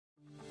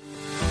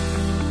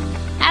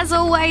As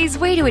always,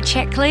 we do a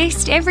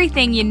checklist,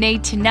 everything you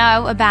need to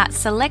know about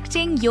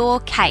selecting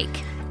your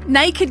cake.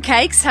 Naked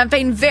cakes have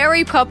been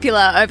very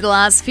popular over the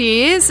last few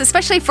years,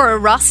 especially for a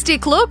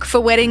rustic look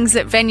for weddings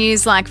at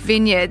venues like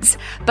Vineyards.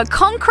 But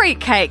concrete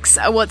cakes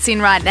are what's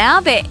in right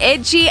now. They're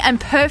edgy and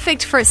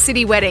perfect for a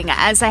city wedding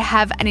as they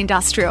have an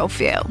industrial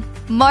feel.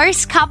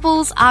 Most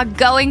couples are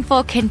going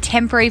for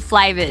contemporary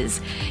flavours.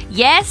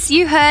 Yes,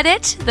 you heard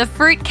it. The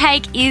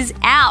fruitcake is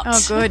out.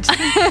 Oh, good.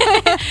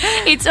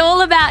 It's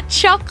all about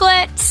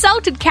chocolate,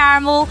 salted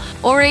caramel,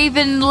 or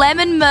even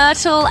lemon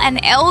myrtle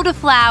and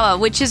elderflower,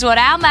 which is what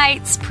our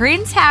mates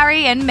Prince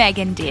Harry and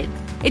Meghan did.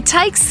 It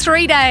takes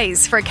 3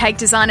 days for a cake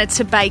designer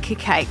to bake a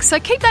cake, so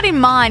keep that in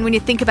mind when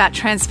you think about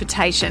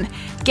transportation.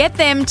 Get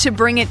them to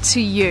bring it to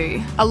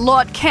you. A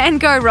lot can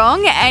go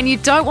wrong and you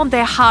don't want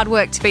their hard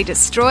work to be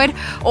destroyed,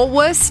 or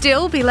worse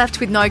still, be left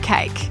with no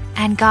cake.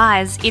 And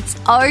guys, it's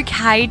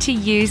okay to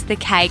use the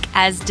cake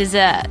as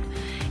dessert.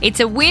 It's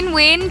a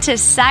win-win to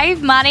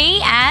save money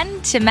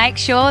and to make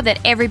sure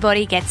that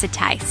everybody gets a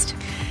taste.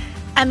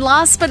 And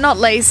last but not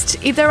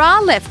least, if there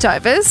are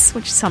leftovers,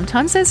 which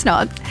sometimes there's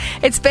not,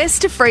 it's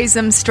best to freeze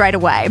them straight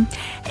away.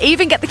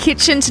 Even get the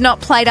kitchen to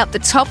not plate up the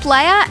top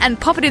layer and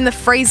pop it in the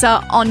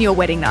freezer on your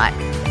wedding night.